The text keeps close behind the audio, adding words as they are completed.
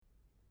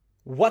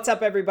What's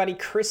up, everybody?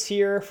 Chris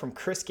here from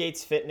Chris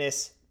Gates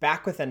Fitness,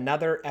 back with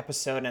another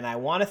episode, and I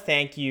want to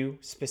thank you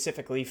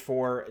specifically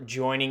for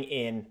joining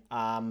in.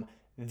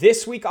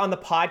 This week on the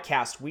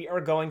podcast, we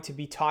are going to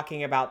be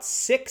talking about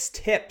 6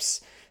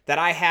 tips that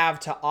I have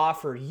to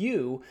offer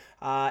you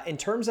in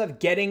terms of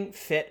getting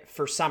fit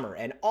for summer.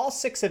 And all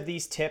 6 of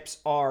these tips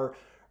are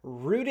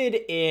rooted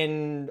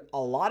in a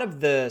lot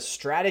of the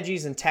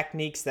strategies and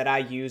techniques that I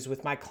use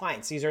with my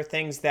clients. These are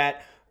things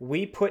that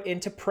we put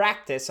into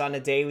practice on a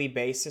daily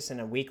basis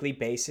and a weekly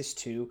basis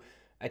to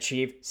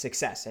achieve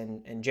success.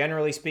 And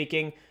generally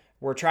speaking,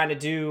 we're trying to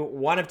do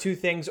one of 2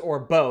 things or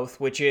both,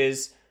 which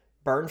is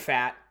burn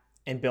fat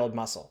and build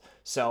muscle.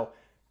 So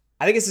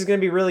I think this is going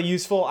to be really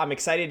useful. I'm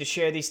excited to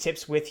share these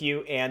tips with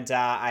you, and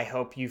I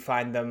hope you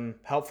find them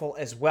helpful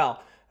as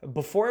well.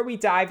 Before we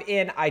dive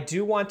in, I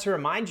do want to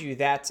remind you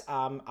that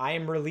I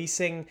am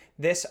releasing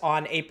this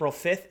on April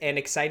 5th, and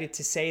excited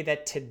to say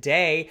that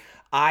today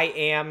I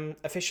am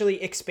officially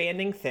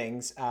expanding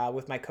things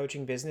with my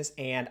coaching business,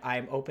 and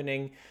I'm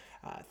opening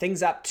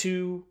things up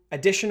to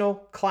additional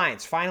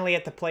clients. Finally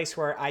at the place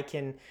where I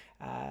can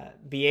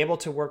be able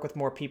to work with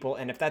more people.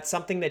 And if that's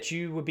something that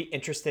you would be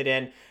interested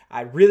in,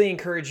 I really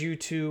encourage you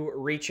to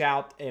reach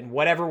out in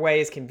whatever way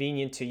is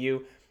convenient to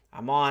you.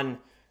 I'm on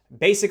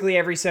basically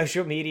every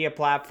social media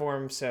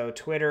platform. So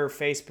Twitter,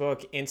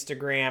 Facebook,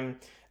 Instagram,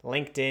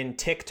 LinkedIn,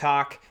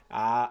 TikTok,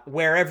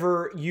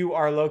 wherever you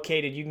are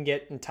located, you can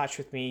get in touch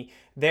with me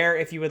there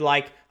if you would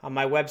like. On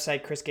my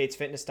website,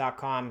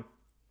 chrisgatesfitness.com,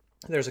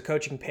 there's a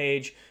coaching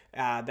page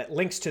that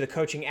links to the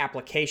coaching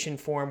application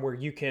form where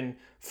you can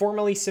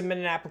formally submit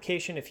an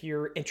application if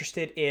you're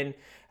interested in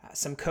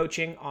some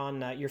coaching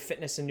on your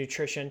fitness and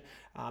nutrition.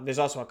 There's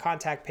also a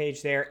contact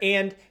page there,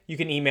 and you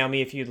can email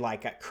me if you'd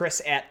like at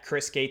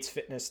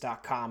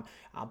chris@chrisgatesfitness.com.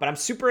 But I'm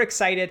super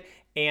excited,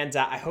 and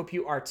I hope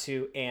you are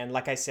too. And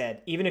like I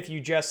said, even if you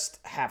just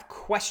have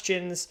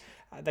questions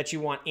that you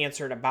want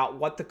answered about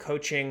what the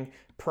coaching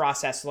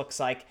process looks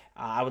like,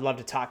 I would love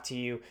to talk to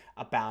you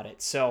about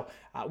it. So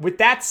with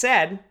that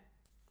said,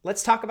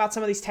 let's talk about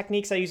some of these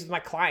techniques I use with my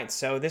clients.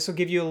 So this will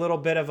give you a little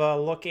bit of a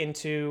look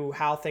into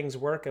how things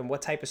work and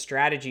what type of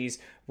strategies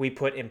we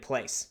put in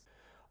place.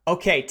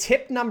 Okay,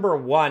 tip number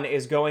 1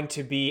 is going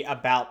to be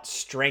about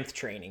strength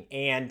training.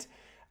 And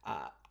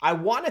I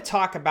want to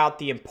talk about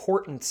the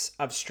importance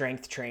of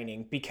strength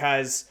training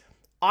because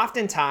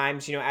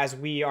oftentimes, as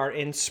we are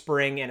in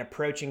spring and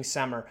approaching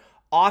summer,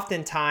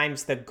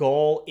 oftentimes the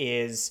goal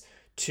is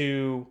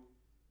to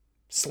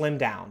slim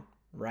down,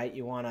 right?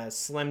 You want to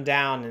slim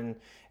down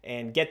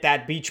and get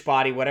that beach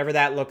body, whatever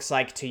that looks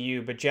like to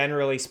you. But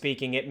generally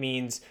speaking, it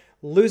means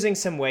losing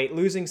some weight,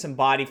 losing some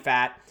body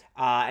fat,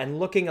 and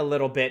looking a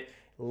little bit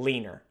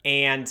leaner.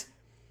 And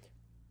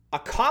a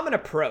common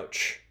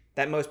approach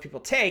that most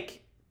people take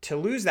to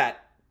lose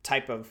that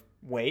type of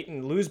weight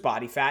and lose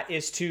body fat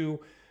is to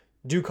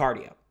do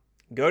cardio.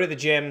 Go to the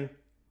gym,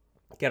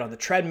 get on the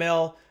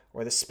treadmill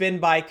or the spin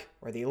bike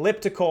or the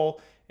elliptical,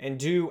 and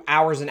do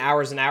hours and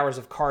hours and hours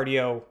of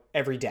cardio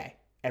every day,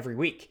 every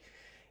week.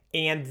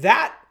 And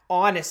that,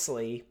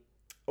 honestly,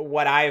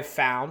 what I have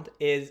found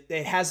is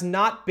it has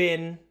not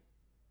been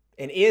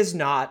and is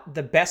not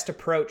the best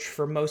approach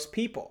for most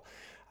people,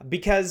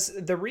 because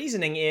the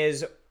reasoning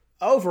is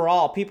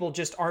overall people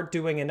just aren't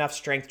doing enough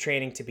strength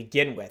training to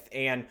begin with.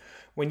 And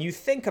when you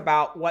think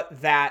about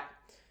what that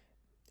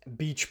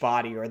beach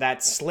body or that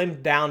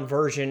slimmed down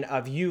version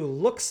of you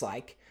looks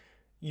like,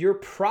 you're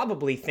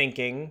probably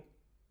thinking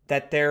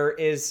that there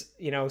is,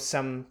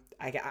 some,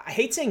 I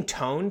hate saying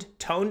toned.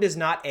 Toned is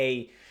not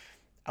a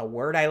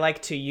word I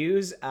like to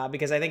use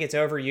because I think it's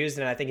overused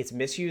and I think it's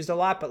misused a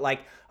lot. But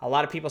like a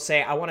lot of people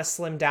say, I want to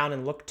slim down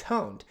and look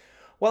toned.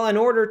 Well, in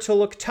order to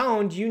look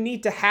toned, you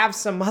need to have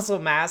some muscle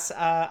mass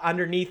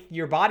underneath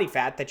your body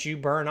fat that you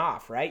burn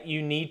off, right?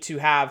 You need to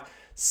have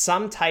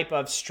some type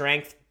of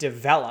strength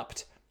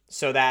developed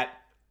so that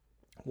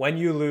when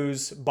you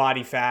lose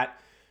body fat,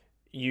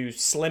 you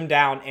slim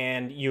down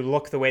and you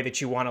look the way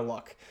that you want to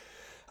look.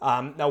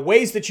 Now,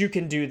 ways that you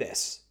can do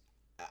this.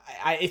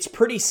 It's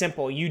pretty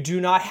simple. You do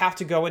not have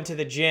to go into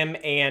the gym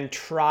and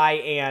try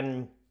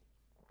and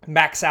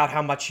max out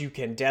how much you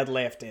can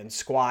deadlift and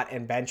squat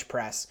and bench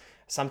press.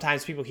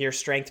 Sometimes people hear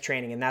strength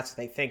training and that's what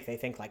they think. They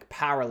think like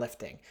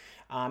powerlifting.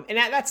 And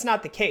that's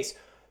not the case.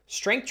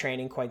 Strength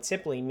training, quite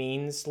simply,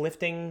 means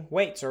lifting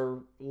weights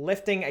or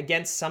lifting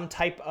against some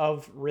type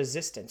of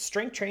resistance.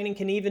 Strength training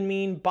can even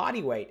mean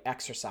body weight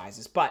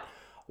exercises. But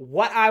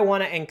what I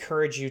want to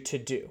encourage you to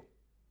do,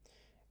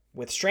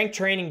 with strength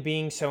training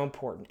being so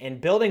important and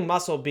building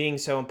muscle being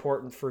so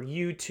important for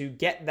you to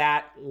get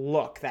that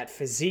look, that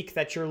physique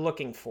that you're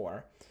looking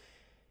for,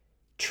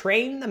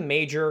 train the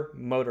major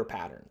motor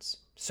patterns.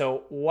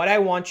 So what I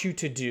want you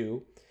to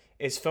do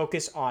is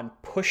focus on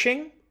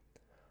pushing,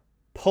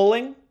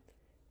 pulling,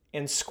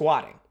 and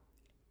squatting.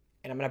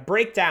 And I'm going to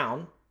break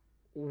down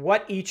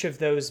what each of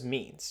those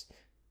means.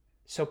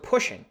 So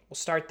pushing, we'll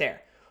start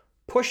there.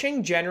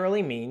 Pushing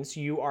generally means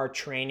you are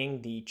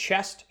training the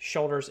chest,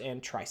 shoulders,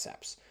 and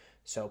triceps.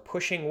 So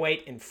pushing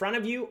weight in front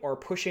of you or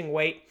pushing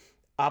weight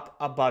up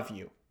above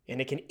you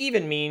And it can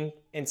even mean,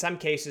 in some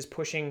cases,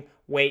 pushing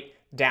weight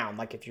down,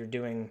 like if you're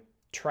doing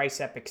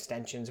tricep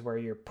extensions where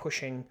you're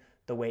pushing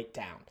the weight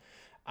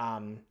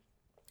down.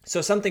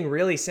 So something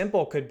really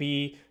simple could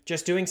be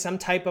just doing some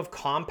type of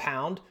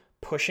compound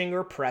pushing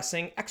or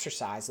pressing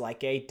exercise,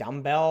 like a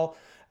dumbbell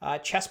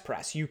chest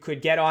press. You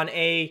could get on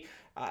a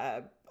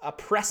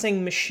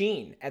pressing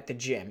machine at the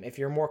gym if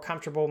you're more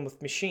comfortable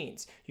with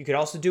machines. You could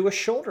also do a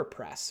shoulder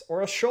press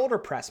or a shoulder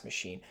press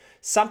machine,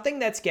 something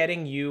that's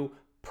getting you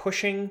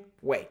pushing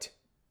weight.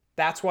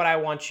 That's what I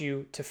want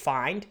you to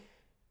find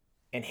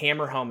and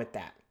hammer home at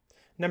that.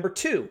 Number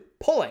 2,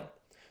 pulling.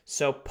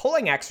 So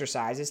pulling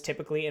exercises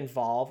typically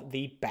involve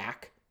the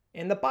back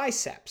and the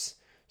biceps.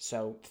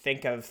 So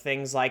think of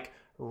things like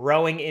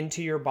rowing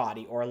into your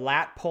body or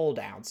lat pull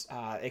downs.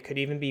 It could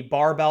even be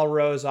barbell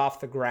rows off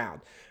the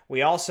ground.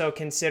 We also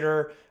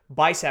consider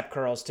bicep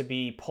curls to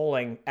be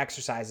pulling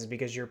exercises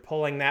because you're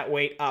pulling that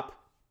weight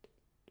up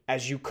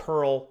as you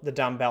curl the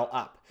dumbbell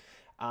up.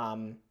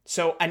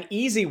 So an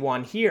easy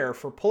one here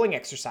for pulling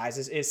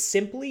exercises is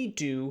simply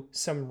do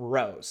some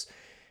rows.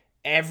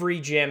 Every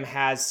gym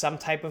has some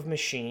type of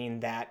machine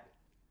that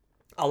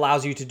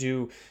allows you to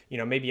do,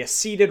 maybe a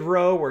seated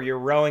row where you're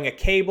rowing a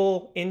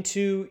cable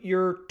into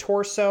your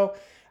torso.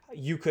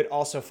 You could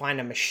also find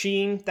a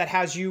machine that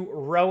has you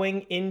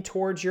rowing in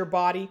towards your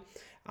body.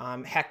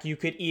 Heck, you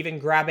could even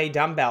grab a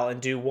dumbbell and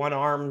do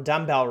one-arm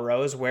dumbbell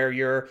rows where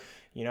you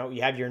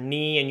have your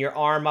knee and your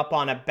arm up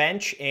on a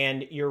bench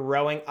and you're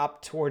rowing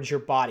up towards your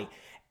body.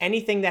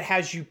 Anything that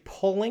has you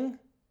pulling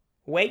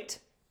weight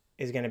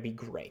is going to be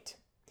great.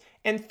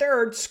 And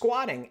third,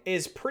 squatting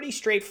is pretty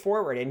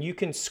straightforward, and you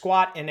can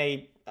squat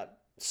in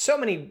so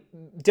many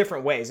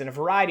different ways, in a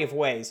variety of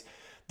ways.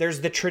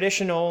 There's the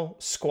traditional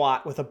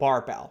squat with a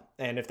barbell,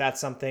 and if that's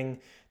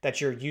something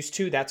that you're used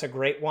to, that's a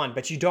great one.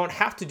 But you don't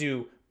have to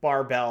do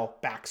barbell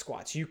back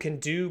squats. You can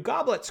do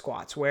goblet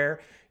squats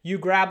where you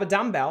grab a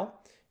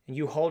dumbbell and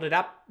you hold it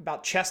up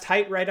about chest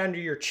height right under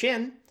your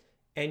chin,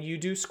 and you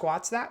do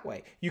squats that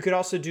way. You could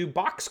also do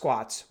box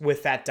squats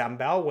with that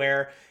dumbbell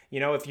where,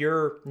 if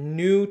you're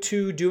new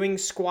to doing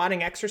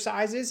squatting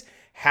exercises,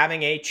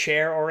 having a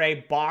chair or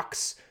a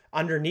box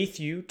underneath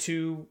you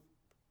to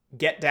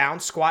get down,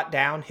 squat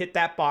down, hit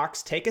that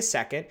box, take a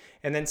second,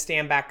 and then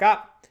stand back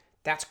up,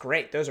 that's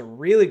great. Those are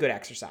really good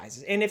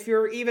exercises. And if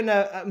you're even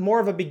more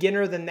of a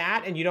beginner than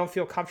that and you don't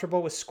feel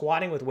comfortable with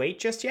squatting with weight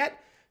just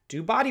yet,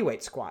 do body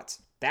weight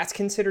squats. That's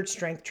considered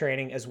strength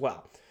training as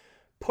well.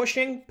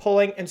 Pushing,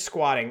 pulling, and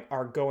squatting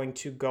are going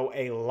to go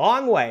a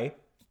long way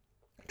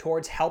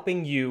towards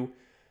helping you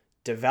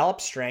develop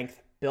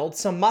strength, build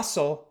some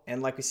muscle,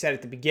 and like we said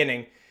at the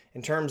beginning,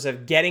 in terms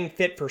of getting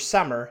fit for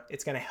summer,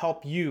 it's going to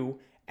help you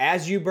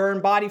as you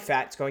burn body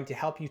fat. It's going to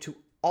help you to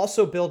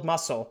also build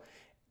muscle,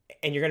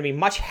 and you're going to be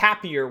much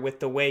happier with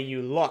the way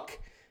you look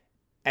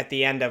at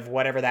the end of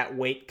whatever that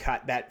weight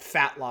cut, that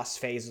fat loss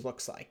phase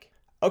looks like.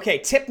 Okay,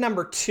 tip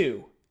number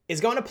 2 is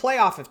going to play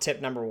off of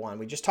tip number 1.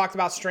 We just talked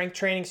about strength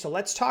training, so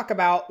let's talk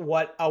about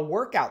what a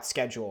workout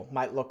schedule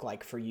might look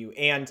like for you.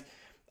 And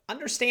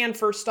understand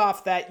first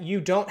off that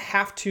you don't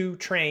have to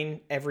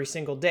train every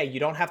single day. You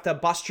don't have to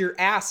bust your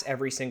ass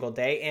every single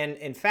day. And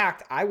in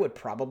fact, I would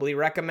probably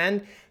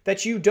recommend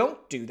that you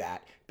don't do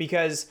that,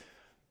 because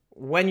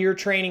when you're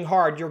training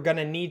hard, you're going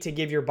to need to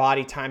give your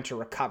body time to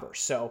recover.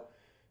 So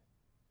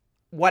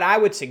what I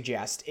would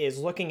suggest is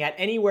looking at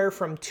anywhere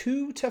from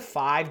 2 to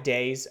 5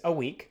 days a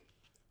week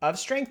of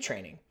strength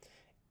training.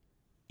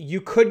 You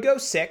could go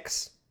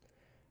 6.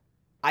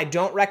 I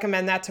don't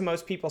recommend that to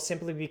most people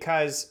simply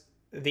because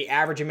the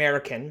average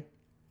American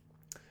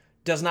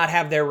does not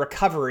have their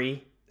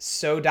recovery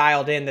so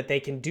dialed in that they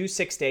can do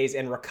 6 days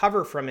and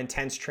recover from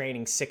intense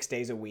training 6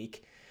 days a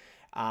week,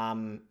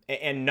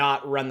 and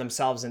not run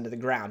themselves into the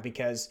ground,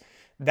 because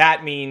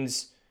that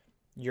means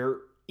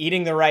you're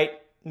eating the right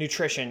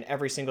nutrition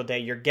every single day.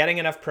 You're getting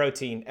enough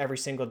protein every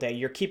single day.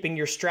 You're keeping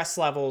your stress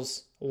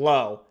levels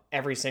low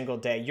every single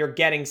day. You're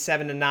getting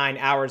 7 to 9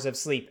 hours of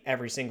sleep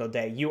every single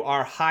day. You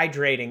are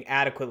hydrating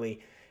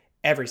adequately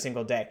every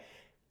single day.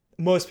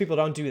 Most people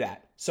don't do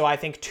that. So I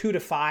think 2 to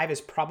 5 is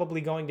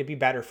probably going to be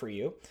better for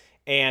you.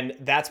 And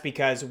that's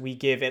because we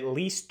give at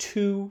least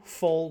 2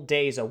 full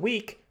days a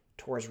week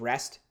towards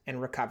rest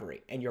and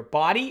recovery. And your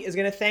body is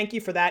going to thank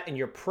you for that, and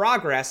your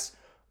progress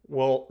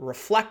will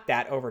reflect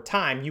that over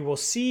time. You will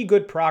see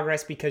good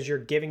progress because you're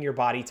giving your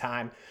body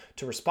time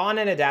to respond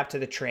and adapt to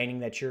the training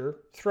that you're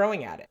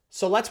throwing at it.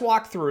 So let's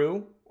walk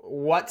through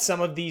what some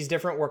of these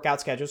different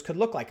workout schedules could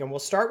look like. And we'll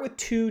start with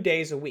 2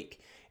 days a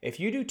week. If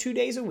you do 2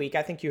 days a week,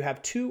 I think you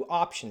have 2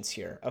 options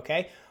here,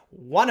 okay?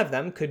 One of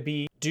them could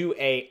be do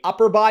a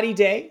upper body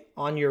day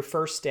on your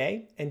first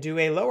day and do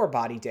a lower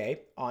body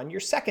day on your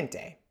second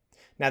day.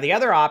 Now, the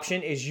other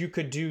option is you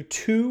could do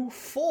 2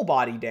 full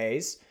body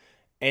days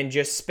and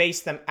just space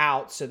them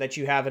out so that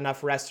you have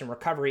enough rest and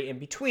recovery in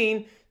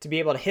between to be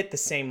able to hit the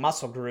same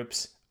muscle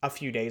groups a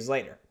few days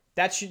later.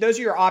 Those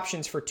are your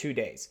options for 2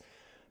 days.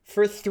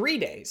 For 3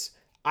 days,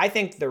 I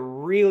think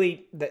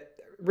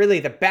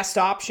the best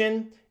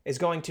option is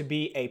going to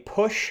be a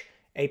push,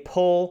 a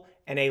pull,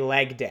 and a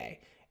leg day.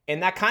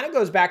 And that kind of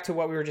goes back to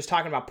what we were just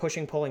talking about,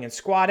 pushing, pulling, and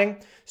squatting.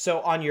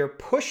 So on your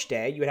push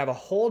day, you would have a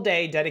whole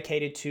day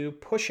dedicated to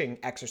pushing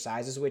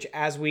exercises, which,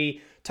 as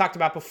we talked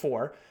about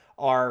before,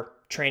 are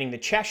training the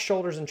chest,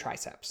 shoulders, and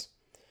triceps.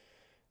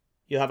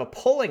 You'll have a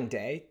pulling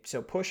day,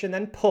 so push and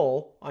then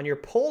pull. On your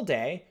pull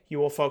day, you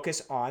will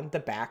focus on the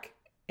back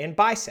and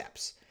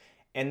biceps.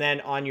 And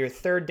then on your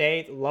third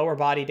day, lower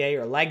body day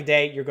or leg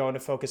day, you're going to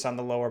focus on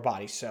the lower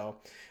body. So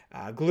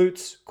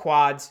glutes,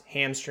 quads,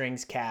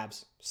 hamstrings,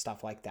 calves,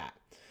 stuff like that.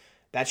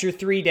 That's your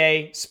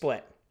 3-day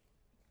split.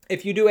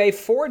 If you do a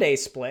 4-day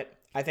split,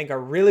 I think a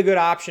really good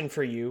option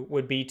for you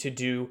would be to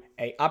do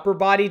a upper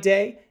body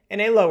day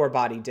and a lower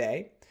body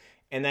day,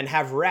 and then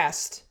have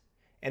rest,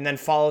 and then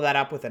follow that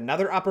up with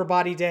another upper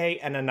body day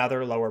and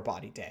another lower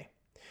body day.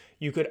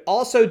 You could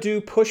also do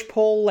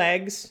push-pull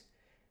legs,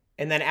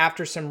 and then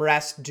after some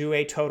rest, do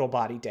a total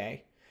body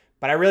day.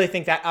 But I really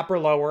think that upper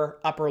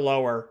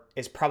lower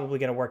is probably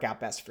going to work out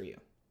best for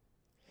you.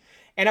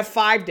 And a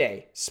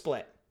 5-day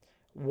split.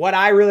 What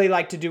I really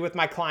like to do with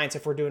my clients,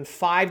 if we're doing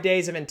 5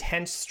 days of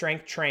intense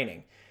strength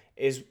training,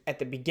 is at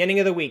the beginning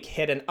of the week,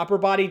 hit an upper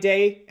body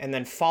day and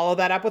then follow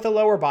that up with a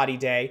lower body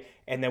day.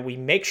 And then we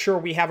make sure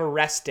we have a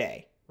rest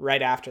day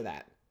right after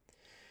that.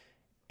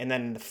 And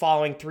then the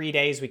following 3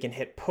 days, we can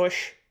hit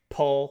push,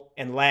 pull,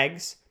 and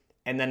legs,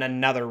 and then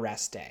another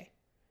rest day.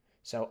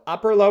 So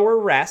upper, lower,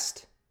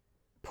 rest,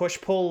 push,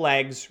 pull,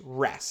 legs,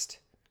 rest.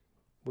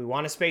 We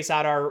want to space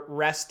out our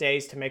rest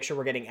days to make sure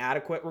we're getting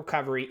adequate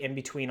recovery in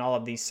between all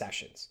of these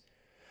sessions.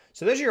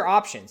 So those are your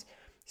options.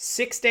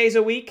 6 days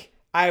a week,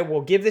 I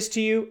will give this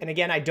to you. And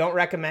again, I don't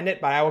recommend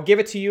it, but I will give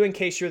it to you in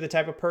case you're the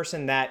type of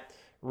person that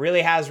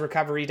really has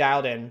recovery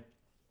dialed in.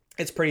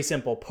 It's pretty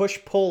simple. Push,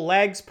 pull,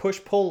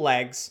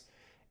 legs,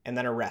 and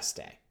then a rest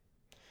day.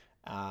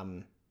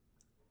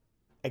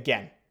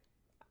 Again,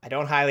 I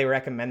don't highly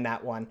recommend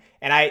that one.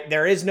 And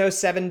there is no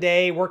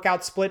 7-day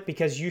workout split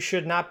because you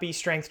should not be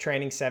strength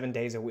training 7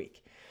 days a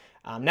week.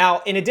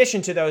 Now, in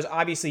addition to those,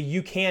 obviously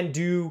you can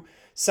do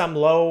some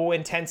low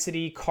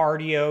intensity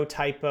cardio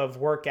type of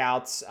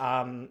workouts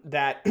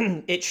that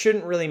it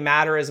shouldn't really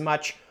matter as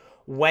much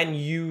when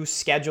you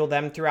schedule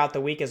them throughout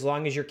the week, as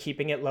long as you're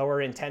keeping it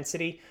lower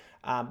intensity,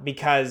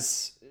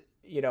 because,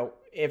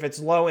 if it's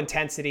low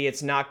intensity,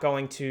 it's not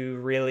going to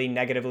really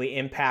negatively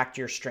impact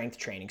your strength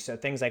training. So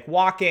things like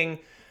walking,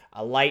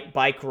 a light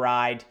bike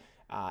ride,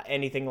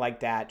 anything like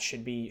that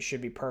should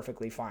be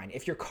perfectly fine.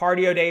 If your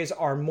cardio days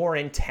are more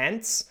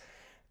intense,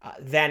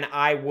 then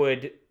I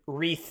would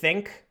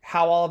rethink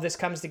how all of this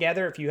comes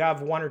together. If you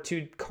have 1 or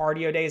 2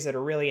 cardio days that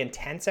are really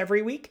intense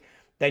every week,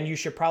 then you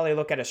should probably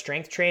look at a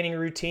strength training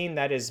routine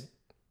that is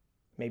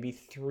maybe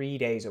 3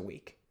 days a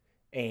week.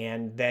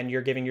 And then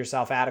you're giving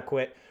yourself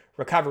adequate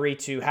recovery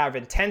to have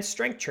intense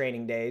strength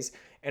training days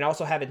and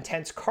also have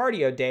intense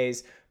cardio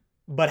days,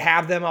 but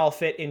have them all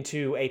fit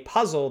into a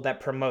puzzle that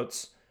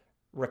promotes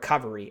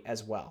recovery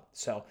as well.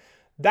 So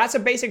that's a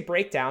basic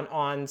breakdown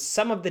on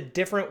some of the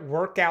different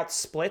workout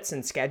splits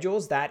and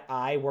schedules that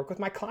I work with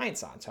my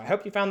clients on. So I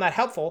hope you found that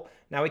helpful.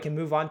 Now we can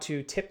move on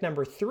to tip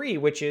number 3,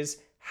 which is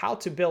how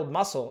to build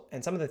muscle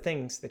and some of the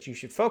things that you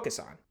should focus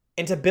on.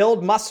 And to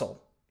build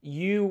muscle,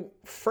 you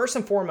first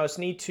and foremost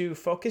need to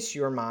focus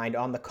your mind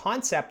on the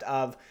concept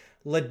of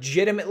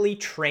legitimately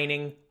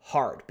training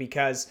hard,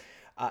 because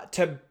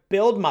to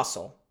build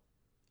muscle,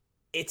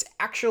 it's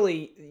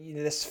actually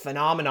this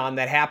phenomenon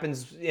that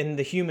happens in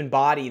the human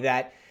body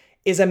that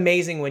is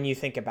amazing when you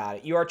think about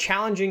it. You are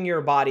challenging your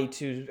body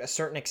to a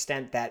certain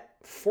extent that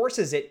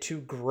forces it to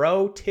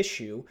grow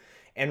tissue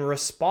and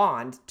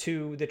respond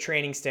to the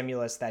training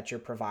stimulus that you're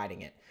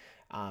providing it.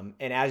 And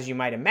as you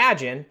might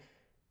imagine,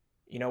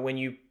 when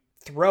you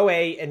throw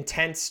a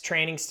intense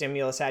training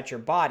stimulus at your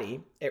body,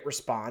 it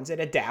responds, it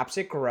adapts,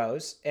 it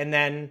grows, and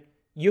then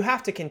you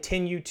have to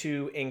continue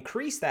to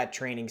increase that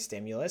training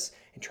stimulus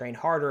and train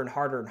harder and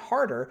harder and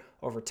harder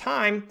over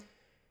time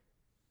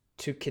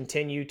to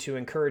continue to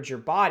encourage your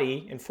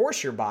body and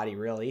force your body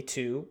really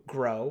to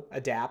grow,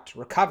 adapt,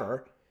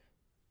 recover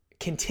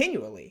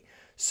continually.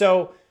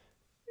 So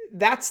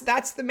that's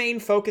the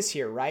main focus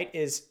here, right?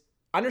 Is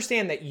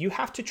understand that you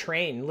have to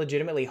train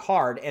legitimately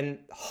hard, and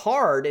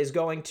hard is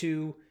going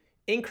to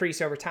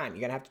increase over time.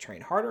 You're going to have to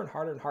train harder and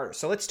harder and harder.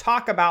 So let's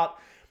talk about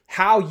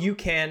how you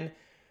can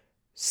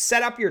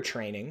set up your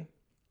training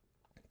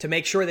to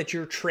make sure that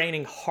you're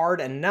training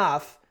hard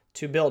enough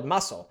to build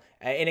muscle.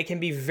 And it can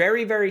be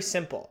very, very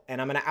simple.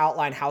 And I'm going to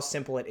outline how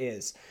simple it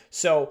is.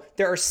 So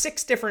there are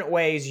 6 different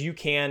ways you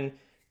can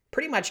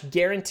pretty much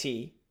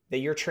guarantee that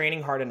you're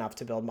training hard enough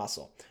to build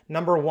muscle.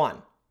 Number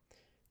 1,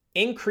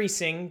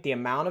 increasing the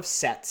amount of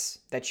sets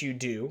that you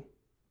do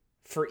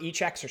for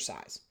each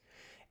exercise.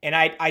 And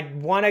I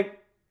want to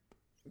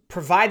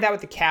provide that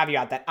with the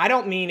caveat that I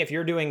don't mean if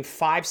you're doing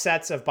 5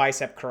 sets of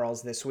bicep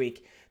curls this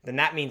week, then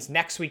that means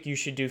next week you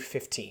should do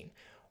 15.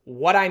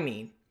 What I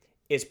mean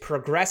is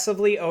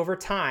progressively over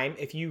time,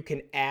 if you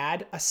can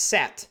add a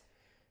set,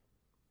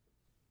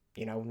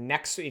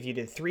 if you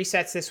did 3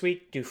 sets this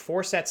week, do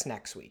 4 sets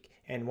next week.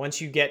 And once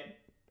you get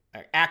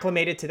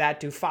acclimated to that,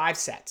 do 5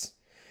 sets.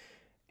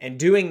 and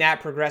doing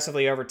that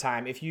progressively over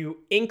time, if you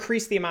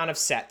increase the amount of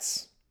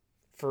sets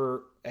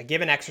for a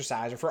given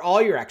exercise or for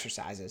all your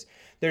exercises,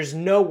 there's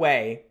no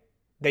way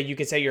that you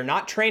could say you're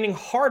not training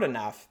hard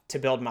enough to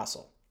build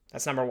muscle.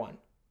 That's number one.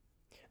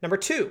 Number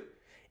two,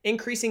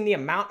 increasing the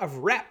amount of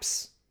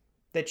reps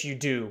that you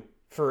do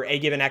for a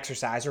given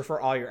exercise or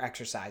for all your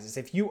exercises.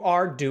 If you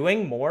are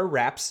doing more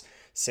reps,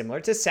 similar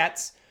to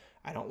sets,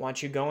 I don't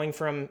want you going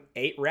from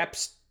 8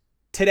 reps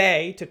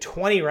today to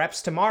 20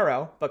 reps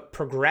tomorrow, but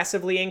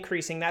progressively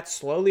increasing that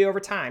slowly over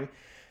time.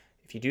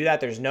 If you do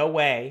that, there's no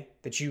way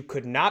that you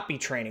could not be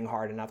training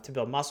hard enough to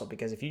build muscle,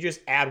 because if you just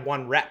add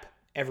 1 rep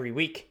every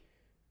week,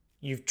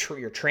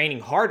 you're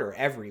training harder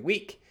every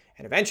week.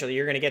 And eventually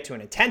you're going to get to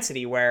an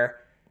intensity where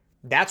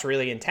that's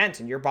really intense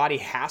and your body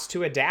has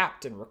to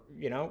adapt and,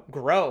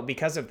 grow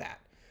because of that.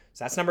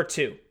 So that's number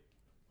 2.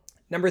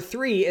 Number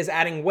 3 is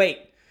adding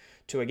weight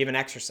to a given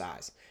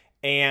exercise.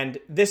 And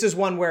this is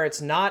one where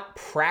it's not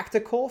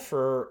practical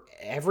for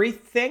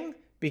everything,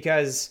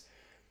 because,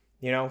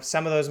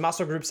 some of those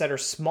muscle groups that are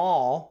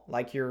small,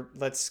 like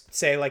let's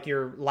say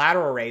your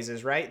lateral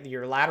raises, right?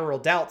 Your lateral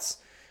delts,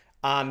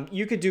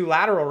 you could do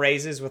lateral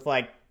raises with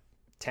like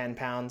 10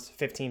 pounds,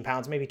 15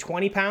 pounds, maybe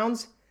 20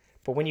 pounds.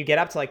 But when you get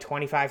up to like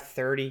 25,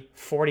 30,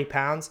 40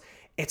 pounds,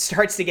 it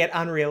starts to get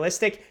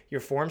unrealistic.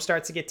 Your form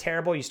starts to get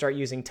terrible. You start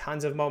using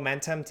tons of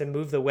momentum to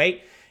move the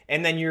weight,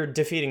 and then you're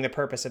defeating the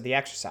purpose of the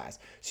exercise.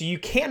 So you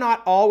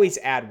cannot always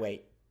add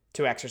weight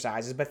to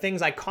exercises, but things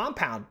like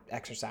compound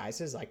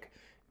exercises, like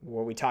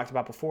what we talked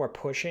about before,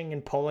 pushing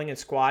and pulling and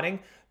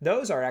squatting,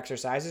 those are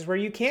exercises where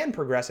you can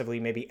progressively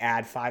maybe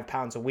add 5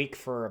 pounds a week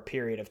for a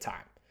period of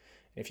time.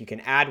 If you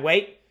can add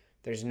weight,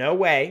 there's no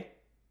way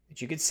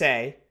that you could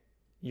say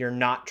you're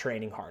not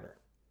training harder.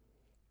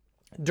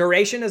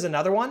 Duration is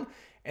another one,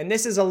 and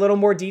this is a little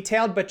more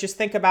detailed, but just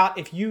think about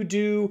if you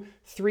do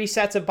 3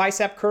 sets of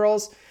bicep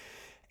curls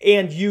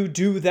and you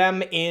do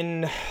them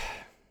in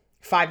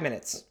 5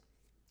 minutes.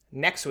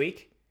 Next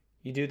week,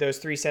 you do those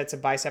 3 sets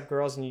of bicep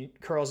curls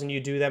and you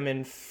do them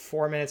in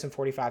 4 minutes and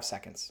 45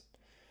 seconds.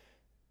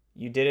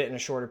 You did it in a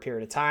shorter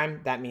period of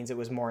time. That means it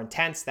was more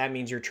intense. That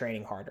means you're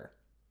training harder.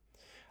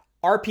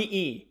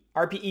 RPE.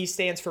 RPE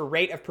stands for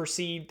rate of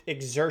perceived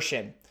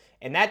exertion.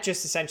 And that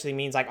just essentially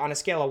means, like, on a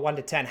scale of 1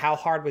 to 10, how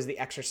hard was the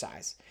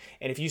exercise?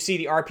 And if you see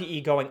the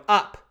RPE going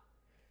up,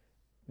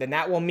 then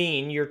that will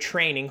mean you're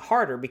training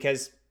harder,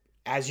 because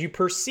as you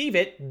perceive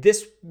it,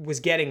 this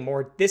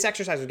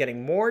exercise was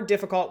getting more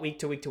difficult week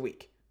to week to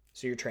week.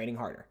 So you're training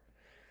harder.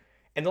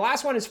 And the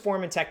last one is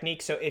form and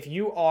technique. So if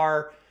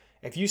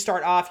you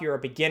start off, you're a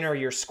beginner,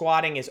 your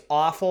squatting is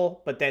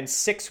awful, but then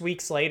 6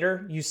 weeks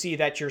later, you see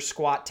that your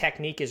squat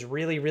technique is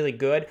really, really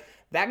good.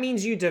 That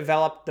means you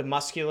developed the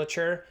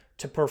musculature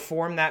to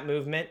perform that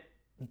movement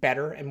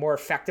better and more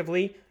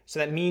effectively. So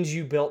that means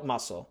you built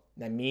muscle.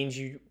 That means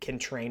you can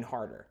train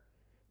harder.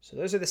 So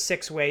those are the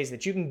 6 ways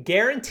that you can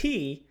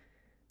guarantee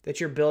that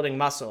you're building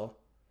muscle.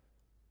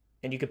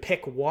 And you could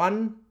pick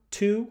 1,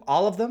 2,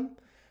 all of them.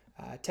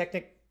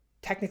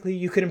 Technically,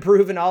 you could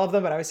improve in all of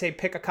them, but I would say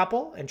pick a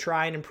couple and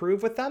try and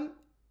improve with them,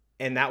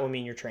 and that will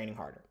mean you're training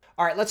harder.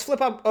 All right, let's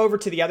flip up over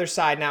to the other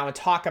side now and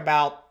talk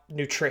about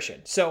nutrition.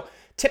 So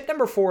tip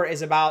number 4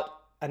 is about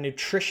a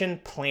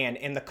nutrition plan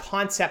and the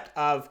concept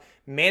of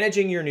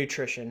managing your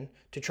nutrition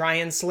to try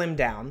and slim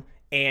down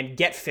and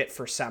get fit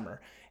for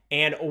summer.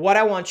 And what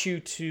I want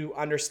you to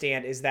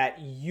understand is that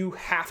you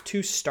have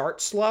to start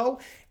slow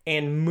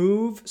and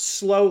move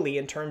slowly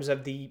in terms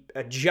of the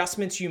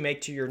adjustments you make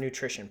to your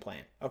nutrition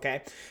plan,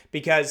 okay?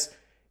 Because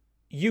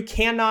you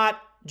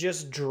cannot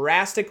just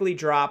drastically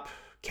drop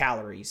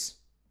calories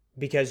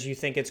because you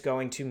think it's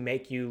going to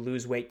make you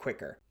lose weight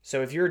quicker.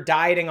 So if you're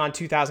dieting on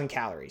 2,000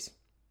 calories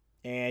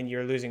and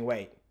you're losing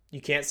weight,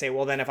 you can't say,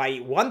 well, then if I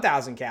eat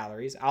 1,000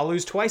 calories, I'll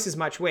lose twice as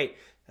much weight.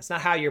 That's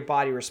not how your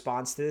body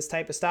responds to this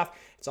type of stuff.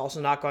 It's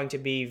also not going to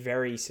be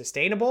very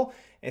sustainable.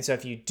 And so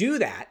if you do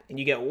that and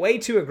you get way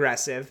too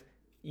aggressive,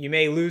 you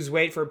may lose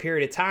weight for a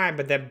period of time,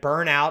 but then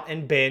burn out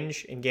and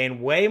binge and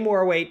gain way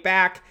more weight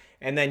back.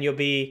 And then you'll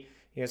be,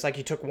 it's like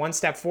you took 1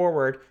 step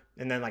forward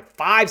and then like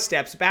 5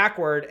 steps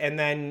backward, and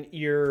then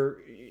your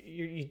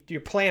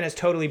plan has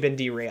totally been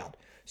derailed.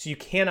 So you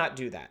cannot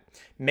do that.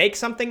 Make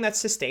something that's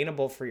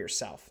sustainable for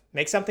yourself.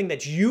 Make something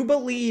that you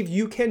believe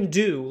you can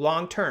do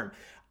long term.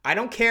 I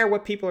don't care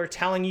what people are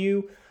telling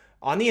you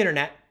on the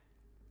internet.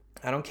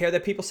 I don't care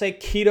that people say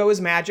keto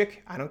is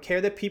magic. I don't care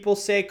that people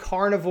say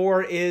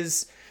carnivore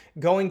is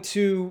going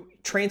to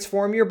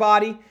transform your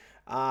body.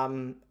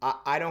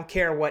 I don't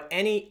care what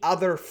any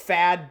other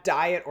fad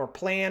diet or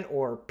plan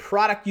or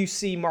product you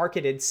see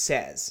marketed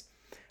says.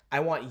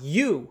 I want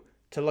you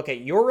to look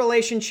at your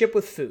relationship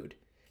with food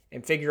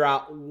and figure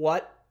out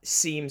what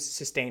seems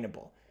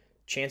sustainable.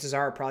 Chances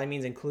are it probably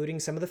means including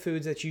some of the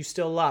foods that you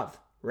still love,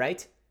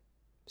 right?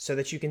 So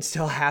that you can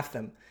still have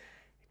them.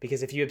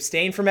 Because if you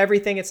abstain from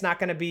everything, it's not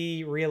going to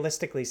be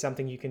realistically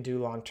something you can do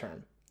long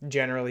term,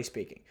 generally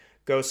speaking.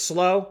 Go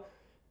slow,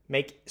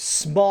 make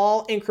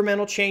small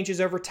incremental changes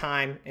over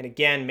time, and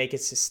again, make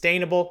it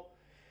sustainable.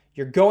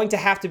 you're going to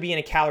have to be in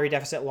a calorie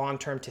deficit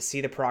long-term to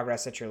see the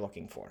progress that you're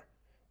looking for.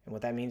 And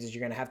what that means is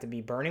you're going to have to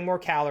be burning more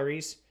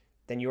calories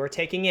than you are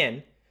taking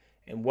in.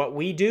 And what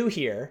we do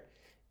here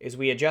is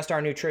we adjust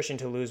our nutrition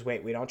to lose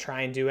weight. We don't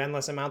try and do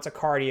endless amounts of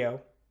cardio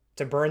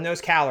to burn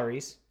those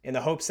calories in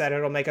the hopes that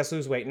it'll make us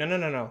lose weight.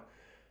 No.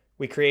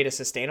 We create a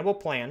sustainable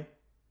plan.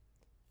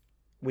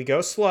 We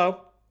go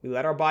slow. We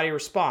let our body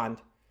respond.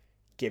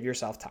 Give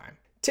yourself time.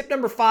 Tip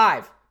number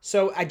 5.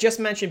 So I just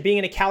mentioned being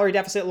in a calorie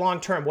deficit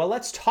long-term. Well,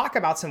 let's talk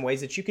about some ways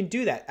that you can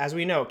do that. As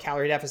we know,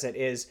 calorie deficit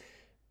is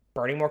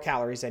burning more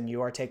calories than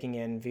you are taking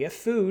in via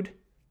food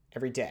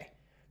every day.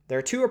 There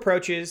are 2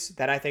 approaches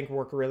that I think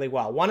work really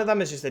well. One of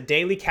them is just a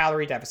daily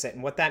calorie deficit.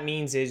 And what that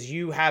means is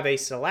you have a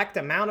select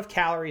amount of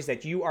calories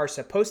that you are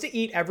supposed to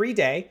eat every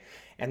day.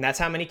 And that's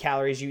how many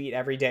calories you eat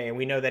every day. And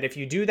we know that if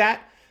you do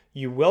that,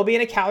 you will be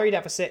in a calorie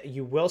deficit.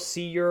 You will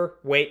see your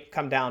weight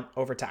come down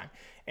over time.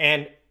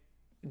 And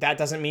that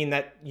doesn't mean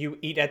that you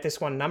eat at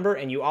this one number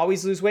and you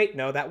always lose weight.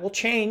 No, that will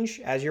change.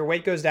 As your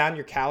weight goes down,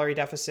 your calorie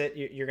deficit,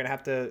 you're going to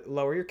have to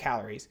lower your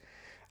calories.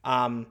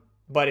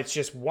 But it's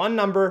just one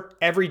number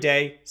every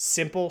day,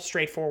 simple,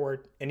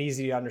 straightforward, and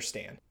easy to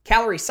understand.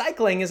 Calorie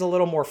cycling is a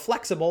little more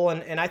flexible,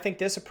 and I think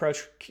this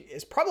approach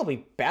is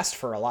probably best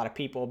for a lot of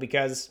people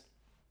because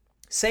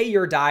say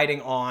you're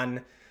dieting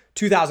on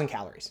 2,000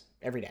 calories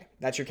every day.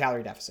 That's your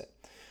calorie deficit.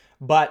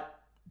 But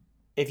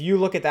if you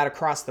look at that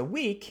across the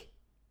week,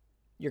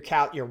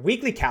 your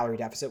weekly calorie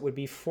deficit would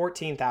be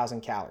 14,000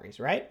 calories,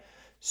 right?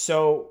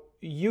 So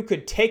you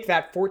could take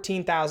that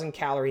 14,000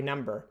 calorie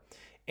number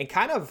and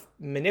kind of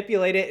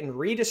manipulate it and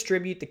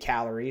redistribute the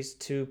calories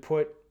to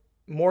put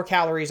more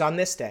calories on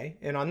this day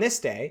and on this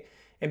day.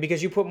 And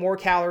because you put more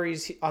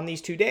calories on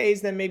these 2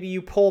 days, then maybe you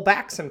pull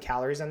back some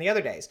calories on the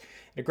other days.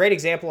 And a great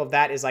example of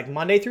that is like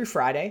Monday through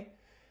Friday.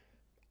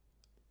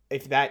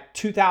 If that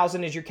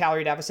 2,000 is your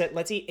calorie deficit,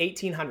 let's eat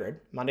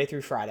 1,800 Monday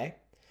through Friday.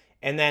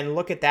 And then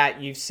look at that,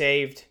 you've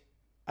saved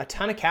a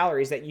ton of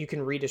calories that you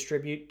can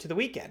redistribute to the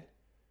weekend.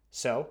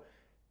 So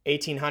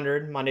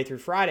 1,800 Monday through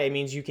Friday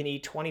means you can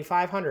eat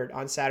 2,500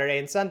 on Saturday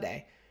and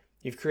Sunday.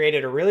 You've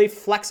created a really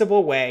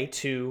flexible way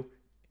to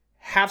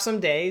have some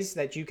days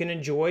that you can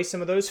enjoy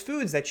some of those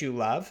foods that you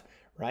love,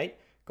 right?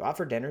 Go out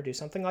for dinner, do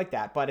something like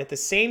that. But at the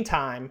same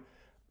time,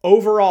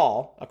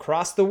 overall,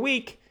 across the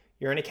week,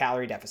 you're in a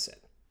calorie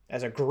deficit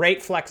as a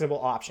great flexible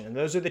option. And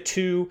those are the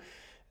 2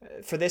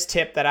 for this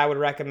tip that I would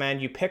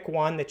recommend. You pick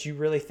one that you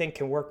really think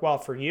can work well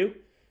for you,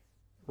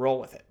 roll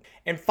with it.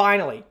 And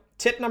finally,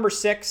 tip number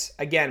 6,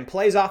 again,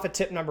 plays off of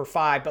tip number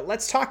 5, but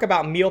let's talk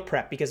about meal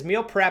prep because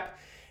meal prep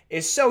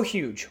is so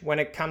huge when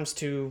it comes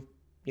to,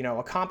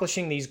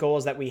 accomplishing these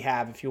goals that we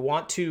have. If you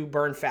want to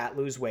burn fat,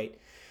 lose weight,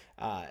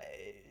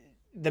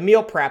 the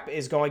meal prep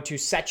is going to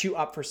set you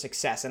up for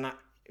success. And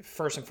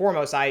first and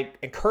foremost, I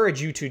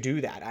encourage you to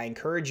do that. I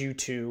encourage you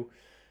to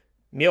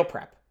meal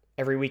prep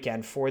every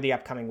weekend for the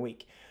upcoming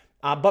week.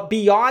 But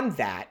beyond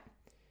that,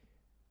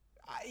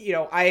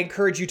 I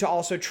encourage you to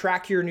also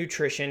track your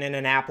nutrition in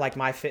an app like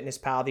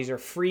MyFitnessPal. These are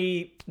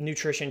free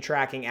nutrition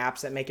tracking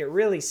apps that make it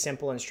really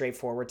simple and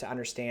straightforward to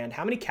understand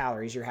how many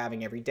calories you're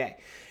having every day.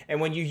 And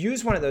when you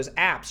use one of those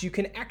apps, you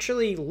can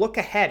actually look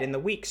ahead in the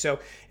week. So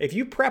if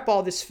you prep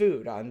all this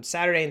food on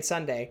Saturday and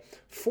Sunday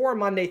for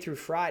Monday through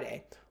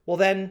Friday, well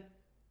then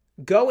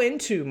go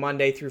into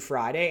Monday through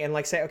Friday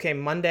and say, okay,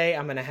 Monday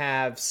I'm going to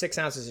have 6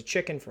 ounces of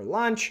chicken for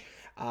lunch.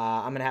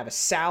 I'm going to have a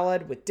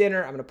salad with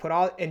dinner. I'm going to put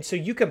and so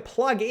you can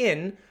plug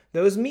in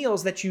those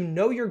meals that you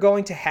know you're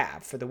going to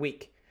have for the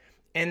week.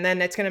 And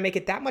then it's going to make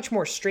it that much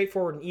more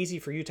straightforward and easy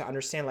for you to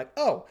understand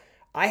oh,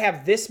 I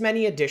have this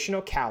many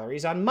additional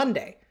calories on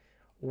Monday.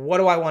 What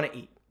do I want to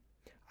eat?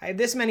 I have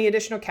this many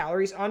additional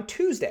calories on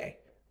Tuesday.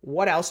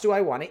 What else do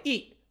I want to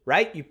eat,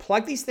 right? You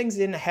plug these things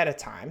in ahead of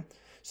time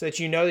so that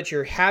you know that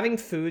you're having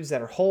foods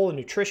that are whole and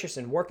nutritious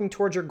and working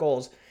towards your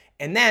goals.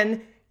 And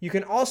then you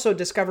can also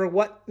discover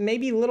what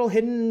maybe little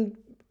hidden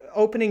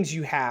openings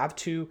you have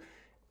to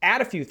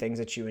add a few things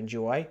that you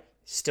enjoy,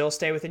 still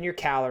stay within your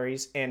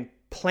calories, and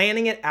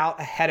planning it out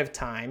ahead of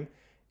time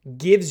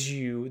gives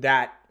you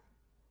that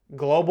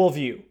global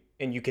view.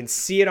 And you can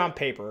see it on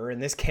paper, or in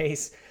this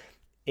case,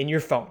 in your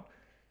phone.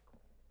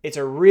 It's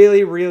a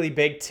really, really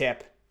big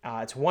tip.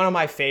 It's one of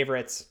my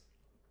favorites,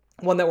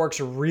 one that works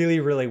really,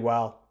 really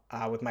well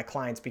with my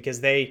clients because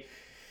they,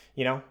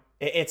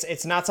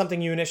 it's not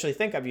something you initially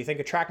think of. You think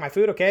of track my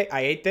food. Okay,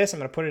 I ate this, I'm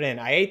going to put it in.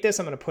 I ate this,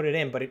 I'm going to put it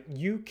in. But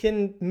you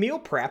can meal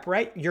prep,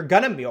 right? You're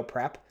going to meal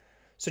prep.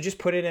 So just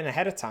put it in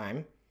ahead of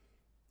time.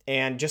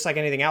 And just like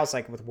anything else,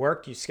 like with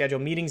work, you schedule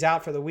meetings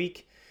out for the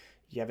week.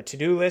 You have a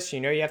to-do list. You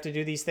know you have to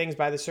do these things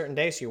by the certain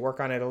day. So you work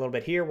on it a little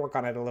bit here, work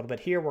on it a little bit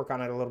here, work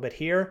on it a little bit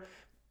here.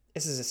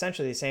 This is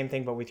essentially the same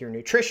thing, but with your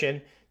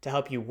nutrition to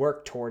help you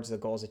work towards the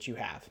goals that you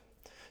have.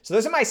 So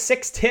those are my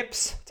 6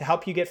 tips to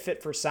help you get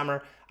fit for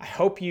summer. I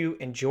hope you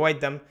enjoyed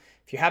them.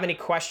 If you have any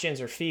questions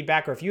or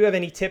feedback, or if you have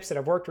any tips that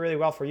have worked really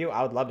well for you,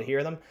 I would love to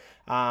hear them.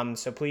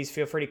 So please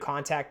feel free to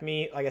contact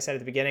me. Like I said at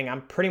the beginning,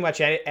 I'm pretty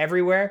much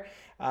everywhere.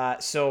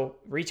 So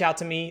reach out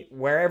to me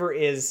wherever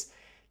is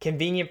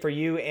convenient for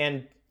you.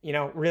 And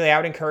really I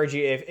would encourage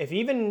you, if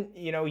even,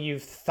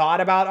 you've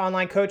thought about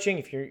online coaching,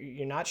 if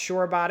you're not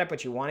sure about it,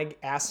 but you want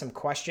to ask some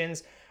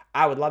questions,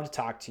 I would love to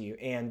talk to you.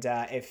 And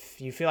if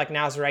you feel like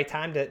now's the right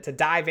time to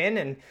dive in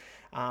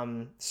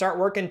and start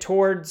working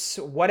towards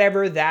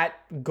whatever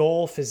that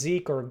goal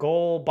physique or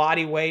goal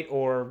body weight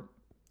or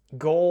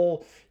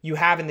goal you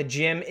have in the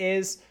gym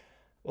is,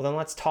 well, then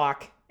let's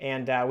talk,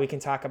 and we can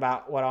talk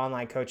about what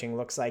online coaching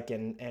looks like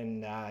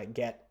and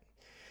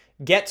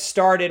get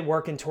started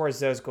working towards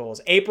those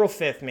goals. April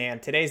 5th, man,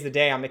 today's the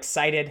day. I'm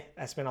excited.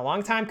 That's been a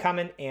long time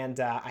coming, and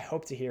I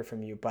hope to hear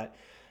from you. But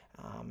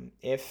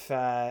if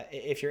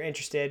you're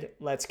interested,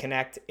 let's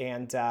connect,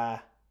 and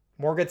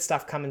more good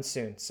stuff coming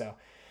soon. So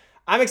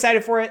I'm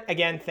excited for it.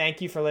 Again,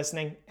 thank you for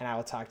listening, and I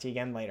will talk to you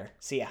again later.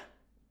 See ya.